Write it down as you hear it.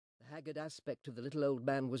haggard aspect of the little old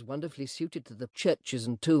man was wonderfully suited to the churches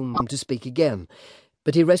and tomb to speak again,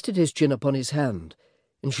 but he rested his chin upon his hand,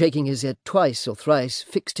 and shaking his head twice or thrice,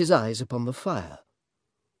 fixed his eyes upon the fire.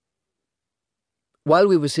 While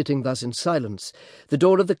we were sitting thus in silence, the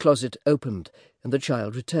door of the closet opened, and the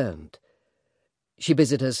child returned. She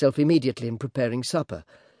busied herself immediately in preparing supper,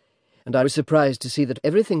 and I was surprised to see that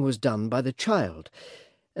everything was done by the child,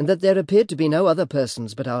 and that there appeared to be no other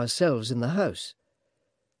persons but ourselves in the house.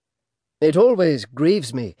 "It always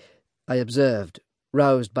grieves me," I observed,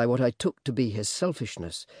 roused by what I took to be his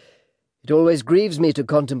selfishness. "It always grieves me to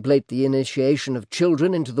contemplate the initiation of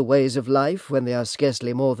children into the ways of life when they are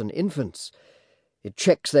scarcely more than infants. It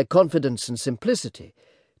checks their confidence and simplicity,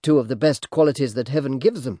 two of the best qualities that heaven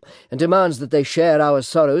gives them, and demands that they share our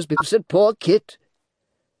sorrows because," said poor Kit.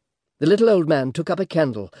 The little old man took up a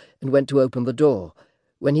candle and went to open the door.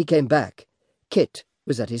 When he came back, Kit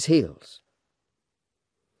was at his heels.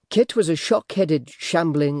 Kit was a shock-headed,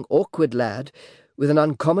 shambling, awkward lad, with an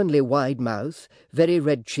uncommonly wide mouth, very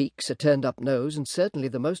red cheeks, a turned-up nose, and certainly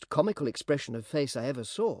the most comical expression of face I ever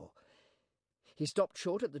saw. He stopped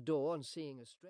short at the door on seeing a stranger.